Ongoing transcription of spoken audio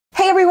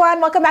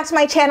everyone, welcome back to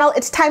my channel.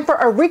 It's time for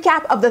a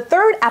recap of the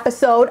third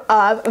episode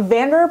of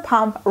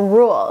Vanderpump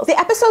Rules. The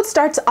episode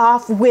starts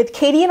off with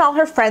Katie and all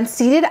her friends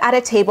seated at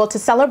a table to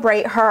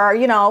celebrate her,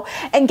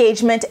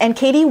 engagement, and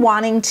Katie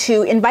wanting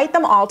to invite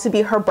them all to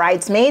be her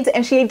bridesmaids,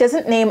 and she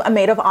doesn't name a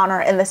maid of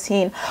honor in the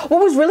scene.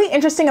 What was really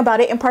interesting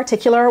about it in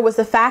particular was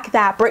the fact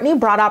that Brittany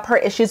brought up her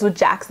issues with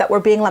Jax that were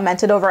being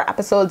lamented over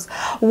episodes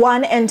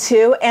 1 and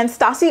 2, and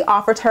Stassi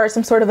offered her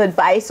some sort of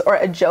advice or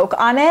a joke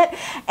on it,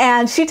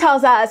 and she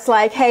tells us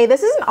like, hey,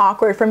 this isn't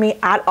awkward for me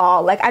at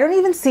all. Like, I don't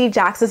even see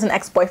Jax as an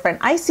ex-boyfriend.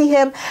 I see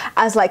him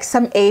as like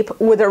some ape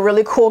with a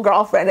really cool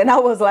girlfriend. And I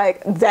was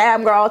like,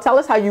 damn girl, tell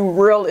us how you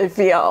really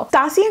feel.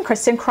 Stassi and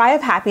Kristen cry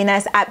of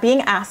happiness at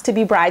being asked to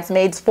be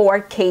bridesmaids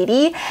for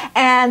Katie.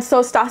 And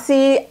so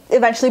Stassi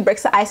eventually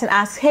breaks the ice and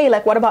asks, hey,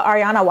 like, what about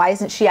Ariana? Why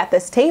isn't she at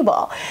this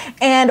table?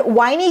 And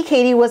whiny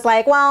Katie was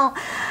like, well,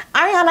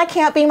 Ariana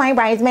can't be my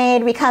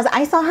bridesmaid because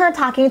I saw her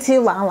talking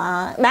to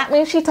Lala. That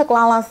means she took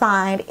Lala's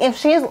side. If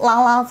she's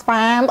Lala's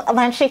friend,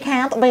 then she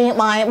can't be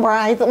my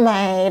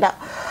bridesmaid.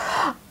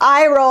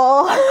 Eye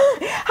roll.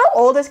 How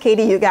old is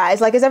Katie, you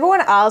guys? Like, is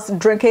everyone else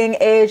drinking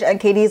age and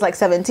Katie's like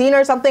 17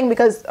 or something?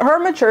 Because her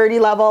maturity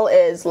level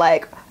is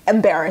like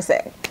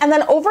embarrassing. And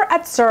then over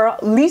at Sir,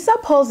 Lisa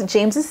pulls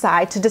James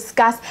aside to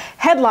discuss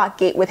headlock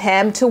gate with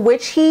him, to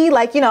which he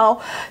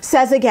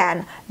says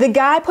again, the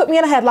guy put me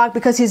in a headlock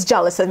because he's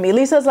jealous of me.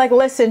 Lisa's like,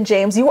 listen,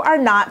 James, you are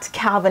not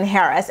Calvin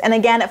Harris. And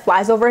again, it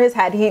flies over his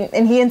head.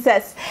 He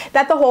insists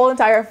that the whole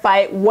entire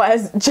fight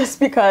was just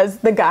because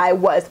the guy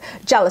was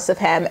jealous of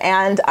him.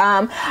 And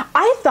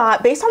I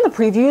thought, based on the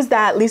previews,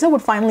 that Lisa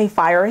would finally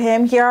fire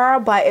him here,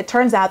 but it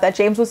turns out that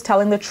James was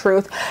telling the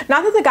truth.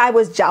 Not that the guy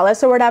was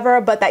jealous or whatever,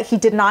 but that he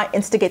did not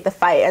instigate the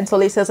fight. And so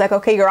Lisa's like,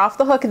 okay, you're off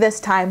the hook this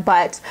time,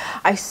 but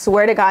I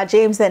swear to God,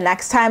 James, the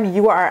next time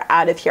you are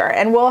out of here.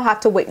 And we'll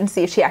have to wait and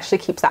see if she actually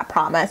keeps that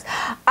promise.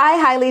 I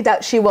highly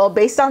doubt she will,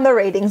 based on the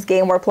ratings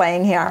game we're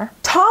playing here.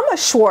 Tom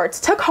Schwartz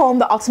took home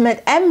the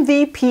ultimate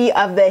MVP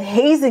of the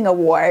hazing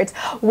awards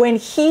when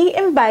he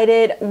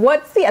invited,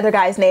 what's the other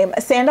guy's name?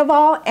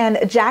 Sandoval and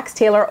Jax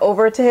Taylor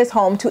over to his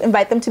home to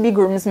invite them to be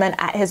groomsmen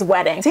at his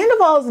wedding.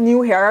 Sandoval's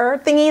new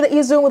hair thingy that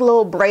he's doing with a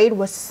little braid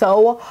was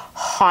so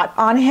hot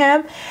on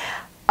him.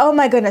 Oh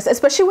my goodness,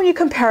 especially when you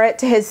compare it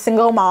to his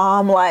single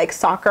mom, like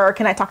soccer,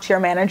 can I talk to your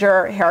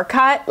manager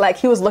haircut? Like,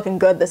 he was looking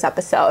good this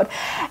episode.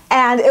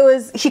 And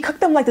he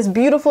cooked them like this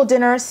beautiful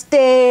dinner,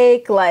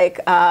 steak,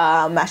 like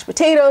mashed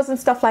potatoes and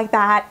stuff like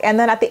that. And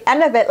then at the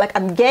end of it, like,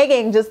 I'm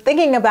gagging just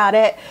thinking about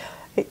it.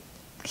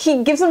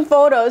 He gives them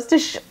photos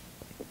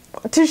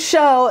to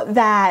show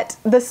that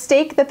the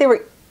steak that they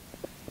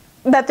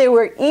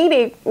were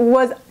eating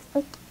was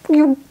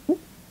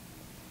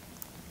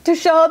to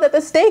show that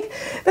the steak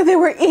that they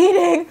were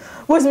eating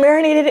was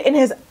marinated in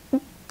his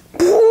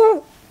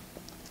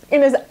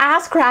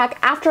ass crack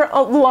after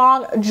a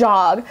long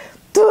jog.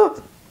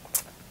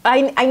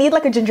 I need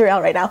like a ginger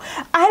ale right now.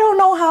 I don't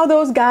know how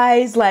those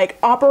guys like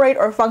operate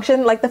or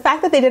function. Like, the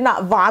fact that they did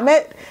not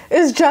vomit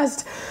is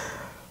just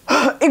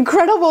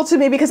incredible to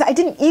me, because I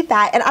didn't eat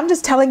that and I'm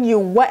just telling you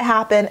what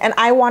happened and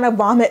I want to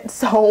vomit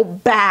so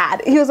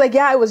bad. He was like,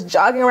 yeah, I was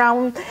jogging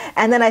around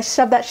and then I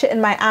shoved that shit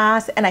in my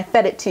ass and I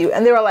fed it to you.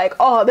 And they were like,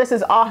 oh, this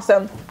is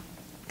awesome.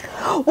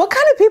 What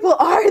kind of people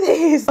are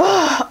these?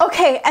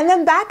 Okay, and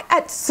then back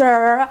at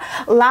Sir,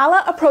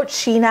 Lala approached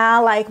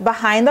Sheena like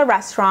behind the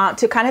restaurant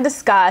to kind of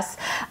discuss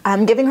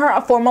giving her a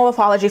formal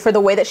apology for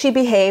the way that she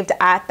behaved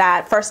at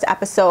that first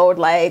episode,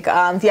 like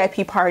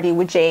VIP party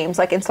with James,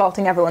 like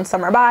insulting everyone's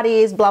summer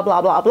bodies, blah,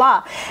 blah, blah,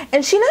 blah.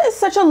 And Sheena is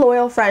such a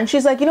loyal friend.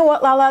 She's like, you know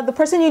what, Lala, the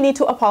person you need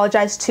to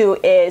apologize to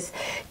is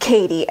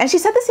Katie. And she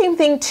said the same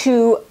thing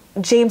to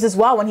James as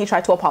well when he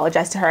tried to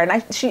apologize to her. And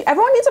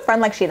everyone needs a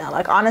friend like Sheena.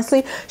 Like,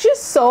 honestly, she's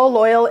so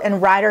loyal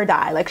and ride or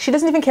die. Like, she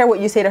doesn't even care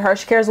what you say to her.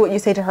 She cares what you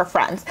say to her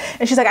friends.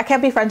 And she's like, I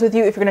can't be friends with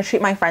you if you're gonna treat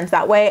my friends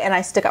that way, and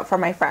I stick up for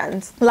my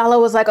friends. Lala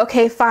was like,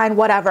 okay, fine,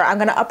 whatever. I'm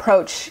gonna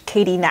approach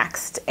Katie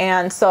next.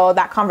 And so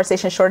that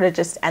conversation sort of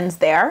just ends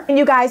there. And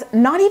you guys,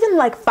 not even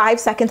like 5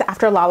 seconds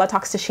after Lala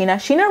talks to Sheena,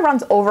 Sheena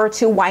runs over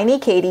to whiny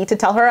Katie to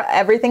tell her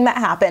everything that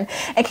happened.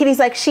 And Katie's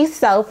like, she's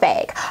so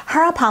fake.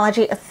 Her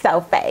apology is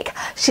so fake.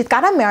 She's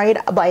got a married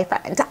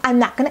boyfriend. I'm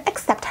not gonna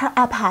accept her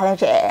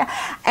apology.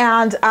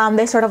 And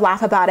they sort of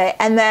laugh about it.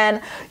 And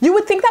then you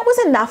would think that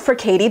was enough for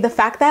Katie, the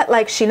fact that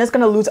like Sheena's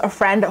gonna lose a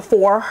friend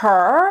for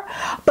her,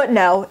 but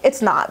no,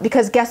 it's not,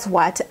 because guess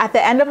what? At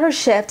the end of her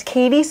shift,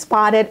 Katie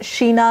spotted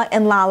Sheena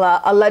and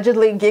Lala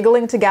allegedly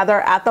giggling together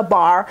at the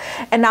bar,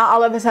 and now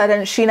all of a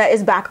sudden Sheena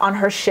is back on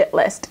her shit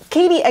list.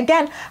 Katie,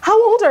 again, how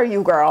old are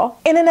you, girl?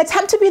 In an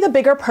attempt to be the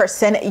bigger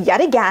person, yet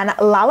again,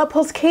 Lala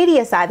pulls Katie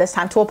aside this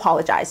time to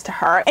apologize to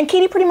her, and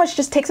Katie pretty much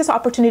just takes this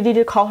opportunity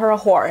to call her a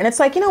whore. And it's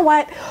like, you know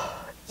what?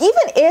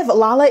 even if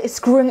Lala is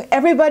screwing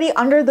everybody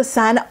under the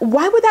sun,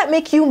 why would that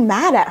make you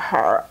mad at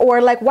her?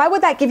 Or like, why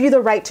would that give you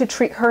the right to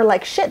treat her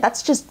like shit?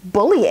 That's just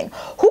bullying.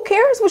 Who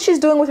cares what she's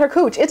doing with her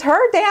cooch? It's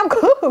her damn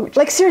cooch.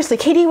 Like seriously,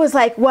 Katie was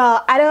like,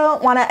 well, I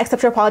don't want to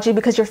accept your apology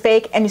because you're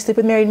fake and you sleep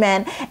with married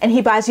men and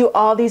he buys you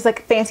all these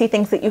like fancy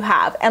things that you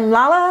have. And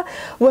Lala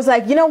was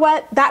like, you know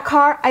what? That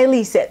car, I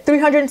lease it.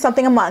 300 and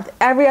something a month.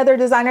 Every other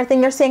designer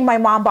thing you're saying, my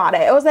mom bought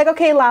it. It was like,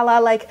 okay, Lala,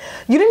 like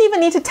you didn't even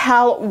need to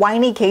tell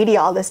whiny Katie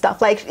all this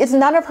stuff. Like it's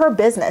none of her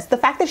business. The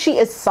fact that she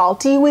is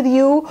salty with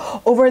you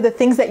over the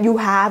things that you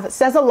have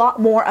says a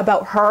lot more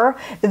about her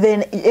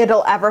than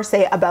it'll ever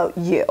say about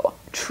you.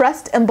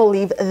 Trust and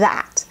believe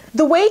that.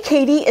 The way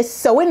Katie is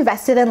so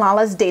invested in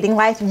Lala's dating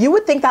life, you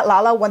would think that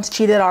Lala once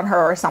cheated on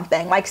her or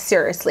something. Like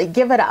seriously,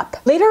 give it up.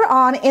 Later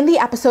on in the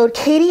episode,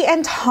 Katie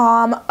and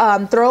Tom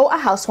throw a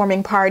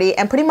housewarming party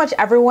and pretty much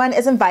everyone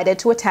is invited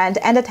to attend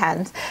and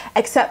attends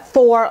except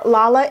for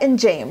Lala and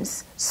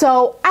James.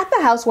 So at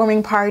the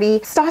housewarming party,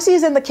 Stassi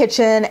is in the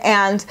kitchen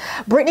and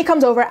Brittany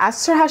comes over,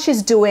 asks her how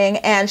she's doing,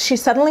 and she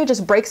suddenly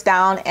just breaks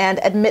down and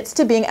admits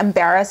to being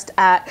embarrassed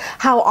at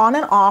how on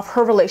and off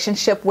her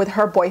relationship with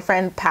her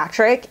boyfriend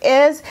Patrick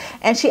is.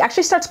 And she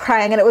actually starts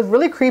crying, and it was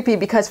really creepy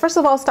because first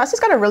of all, Stassi's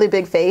got a really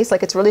big face,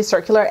 like it's really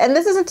circular, and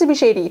this isn't to be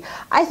shady.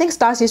 I think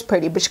Stassi's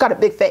pretty, but she's got a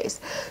big face.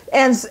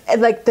 And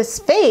like this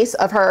face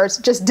of hers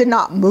just did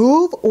not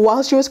move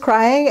while she was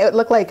crying. It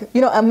looked like, you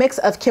know, a mix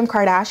of Kim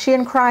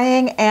Kardashian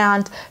crying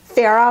and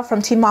Farrah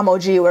from Teen Mom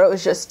OG, where it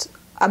was just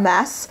a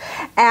mess.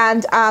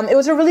 And it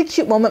was a really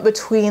cute moment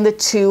between the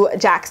two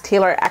Jax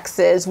Taylor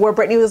exes where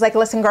Brittany was like,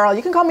 listen girl,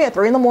 you can call me at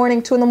 3 in the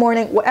morning, 2 in the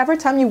morning, whatever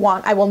time you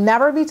want. I will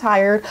never be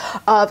tired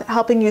of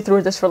helping you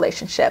through this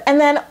relationship.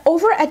 And then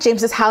over at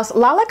James's house,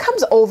 Lala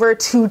comes over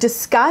to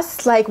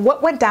discuss like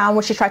what went down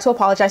when she tried to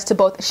apologize to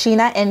both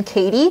Scheana and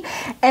Katie.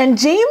 And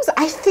James,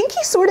 I think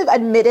he sort of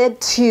admitted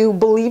to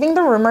believing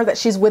the rumor that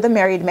she's with a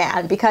married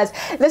man, because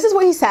this is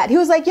what he said. He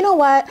was like, you know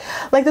what,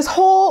 like this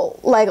whole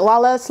like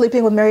Lala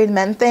sleeping with married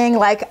men thing,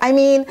 like I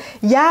mean,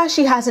 yeah,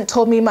 she hasn't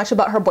told me much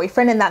about her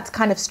boyfriend and that's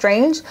kind of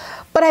strange,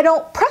 but I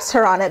don't press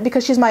her on it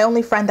because she's my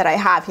only friend that I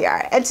have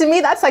here. And to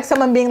me, that's like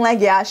someone being like,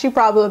 yeah, she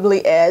probably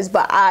is,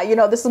 but you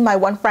know, this is my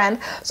one friend,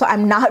 so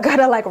I'm not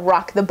gonna like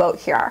rock the boat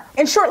here.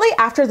 And shortly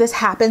after this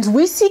happens,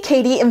 we see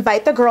Katie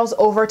invite the girls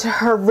over to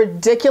her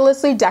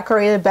ridiculously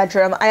decorated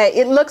bedroom.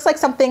 It looks like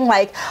something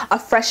like a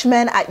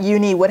freshman at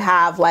uni would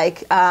have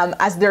like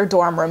as their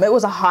dorm room. It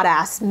was a hot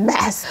ass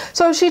mess.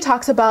 So she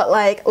talks about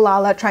like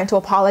Lala trying to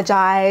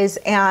apologize,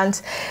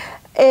 and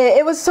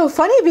it was so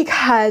funny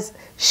because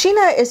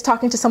Scheana is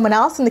talking to someone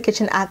else in the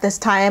kitchen at this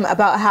time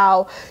about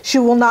how she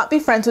will not be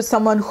friends with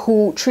someone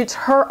who treats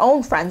her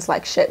own friends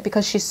like shit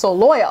because she's so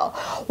loyal.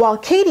 While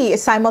Katie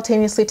is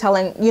simultaneously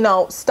telling, you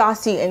know,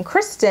 Stassi and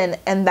Kristen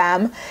and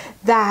them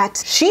that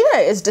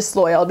Scheana is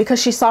disloyal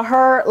because she saw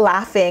her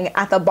laughing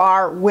at the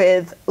bar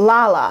with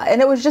Lala.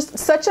 And it was just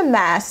such a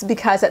mess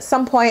because at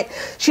some point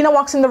Scheana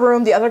walks in the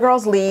room, the other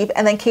girls leave,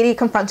 and then Katie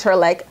confronts her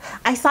like,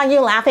 I saw you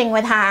laughing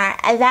with her.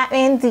 That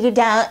means you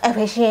don't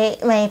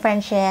appreciate my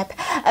friendship.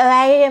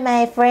 Why are you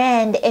my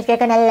friend if you're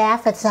gonna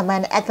laugh at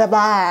someone at the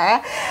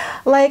bar?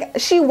 Like,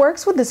 she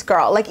works with this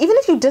girl. Like, even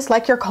if you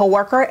dislike your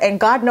coworker, and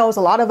God knows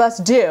a lot of us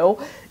do,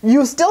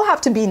 you still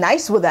have to be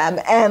nice with them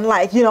and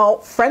like, you know,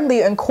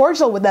 friendly and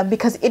cordial with them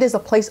because it is a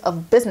place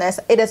of business.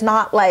 It is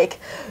not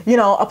like, you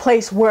know, a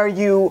place where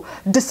you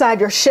decide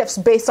your shifts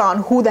based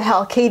on who the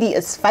hell Katie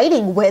is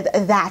fighting with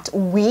that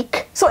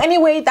week. So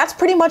anyway, that's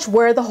pretty much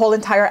where the whole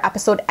entire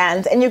episode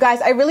ends. And you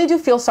guys, I really do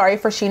feel sorry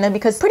for Scheana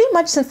because pretty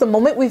much since the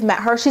moment we've met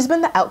her, she's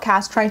been the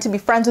outcast trying to be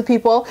friends with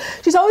people.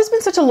 She's always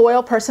been such a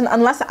loyal person,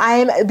 unless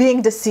I'm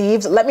being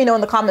deceived. Let me know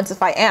in the comments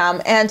if I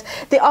am. And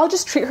they all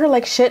just treat her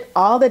like shit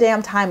all the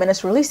damn time, and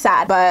it's really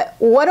sad. But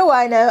what do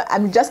I know?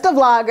 I'm just a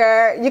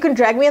vlogger. You can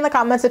drag me in the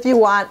comments if you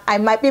want. I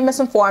might be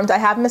misinformed. I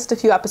have missed a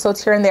few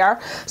episodes here and there,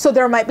 so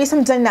there might be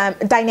some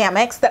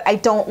dynamics that I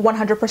don't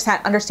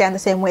 100% understand the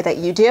same way that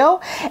you do,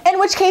 in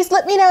which case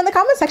let me know in the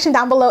comment section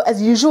down below.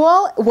 As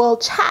usual, we'll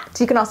chat.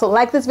 You can also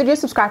like this video,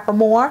 subscribe for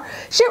more,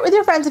 share it with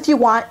your friends if you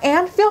want,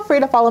 and feel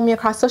free to follow me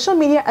across social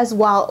media as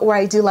well, where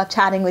I do love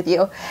chatting with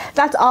you.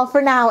 That's all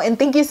for now, and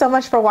thank you so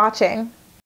much for watching.